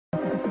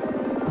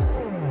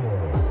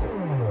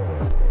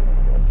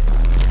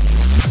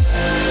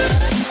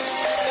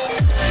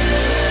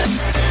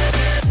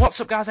What's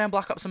up guys, I'm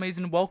BlackOpsAmazing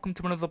and welcome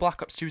to another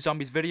Black Ops 2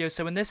 Zombies video.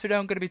 So in this video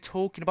I'm going to be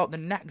talking about the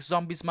next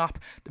Zombies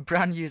map, the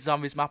brand new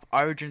Zombies map,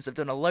 Origins. I've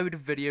done a load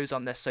of videos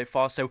on this so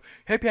far, so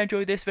hope you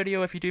enjoyed this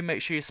video. If you do,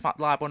 make sure you smack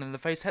the like button in the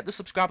face, hit the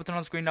subscribe button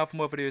on screen now for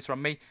more videos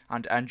from me,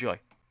 and enjoy.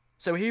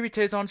 So here it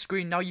is on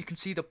screen. Now you can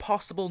see the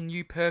possible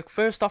new perk.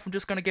 First off, I'm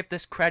just going to give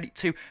this credit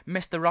to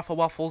Mr. Raffle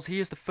Waffles. He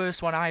is the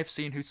first one I have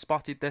seen who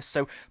spotted this,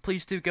 so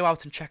please do go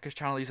out and check his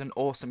channel. He's an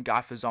awesome guy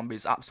for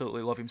zombies.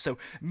 Absolutely love him. So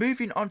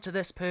moving on to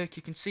this perk,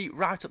 you can see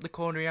right up the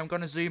corner here. I'm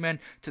going to zoom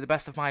in to the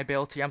best of my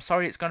ability. I'm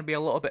sorry it's going to be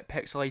a little bit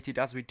pixelated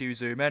as we do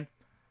zoom in.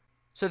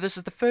 So this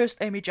is the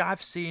first image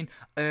I've seen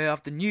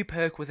of the new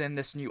perk within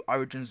this new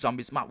Origins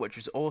Zombies map, which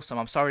is awesome.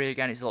 I'm sorry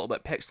again, it's a little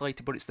bit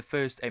pixelated, but it's the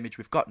first image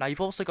we've got. Now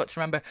you've also got to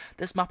remember,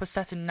 this map is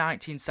set in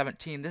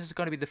 1917. This is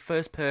going to be the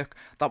first perk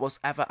that was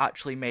ever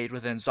actually made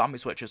within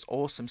Zombies, which is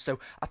awesome. So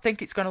I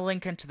think it's going to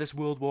link into this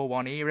World War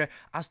I era.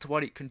 As to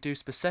what it can do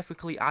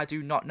specifically, I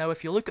do not know.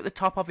 If you look at the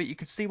top of it, you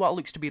can see what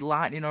looks to be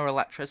lightning or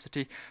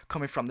electricity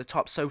coming from the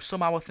top. So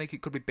somehow I think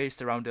it could be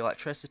based around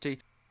electricity,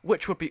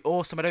 which would be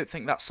awesome. I don't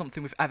think that's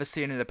something we've ever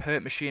seen in a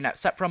perk machine,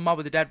 except from Mob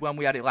of the Dead when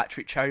we had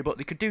electric cherry, but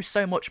they could do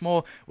so much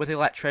more with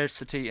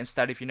electricity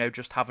instead of, you know,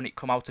 just having it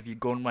come out of your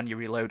gun when you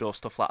reload or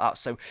stuff like that.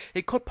 So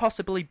it could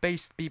possibly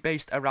be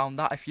based around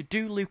that. If you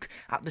do look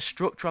at the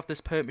structure of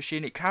this perk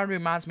machine, it kind of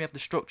reminds me of the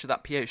structure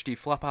that PhD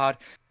Flopper had.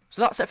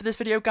 So that's it for this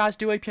video, guys.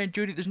 Do hope you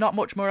enjoyed it. There's not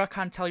much more I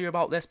can tell you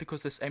about this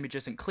because this image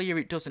isn't clear.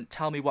 It doesn't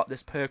tell me what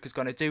this perk is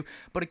going to do.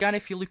 But again,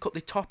 if you look up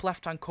the top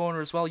left-hand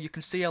corner as well, you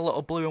can see a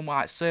little blue and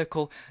white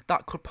circle.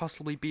 That could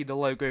possibly be the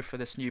logo for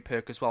this new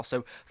perk as well.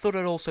 So thought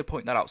I'd also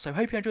point that out. So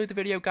hope you enjoyed the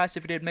video, guys.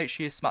 If you did, make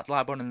sure you smack the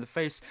like button in the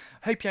face.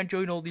 Hope you're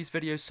enjoying all these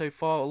videos so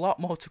far. A lot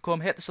more to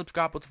come. Hit the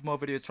subscribe button for more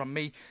videos from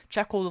me.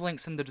 Check all the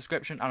links in the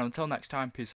description. And until next time, peace.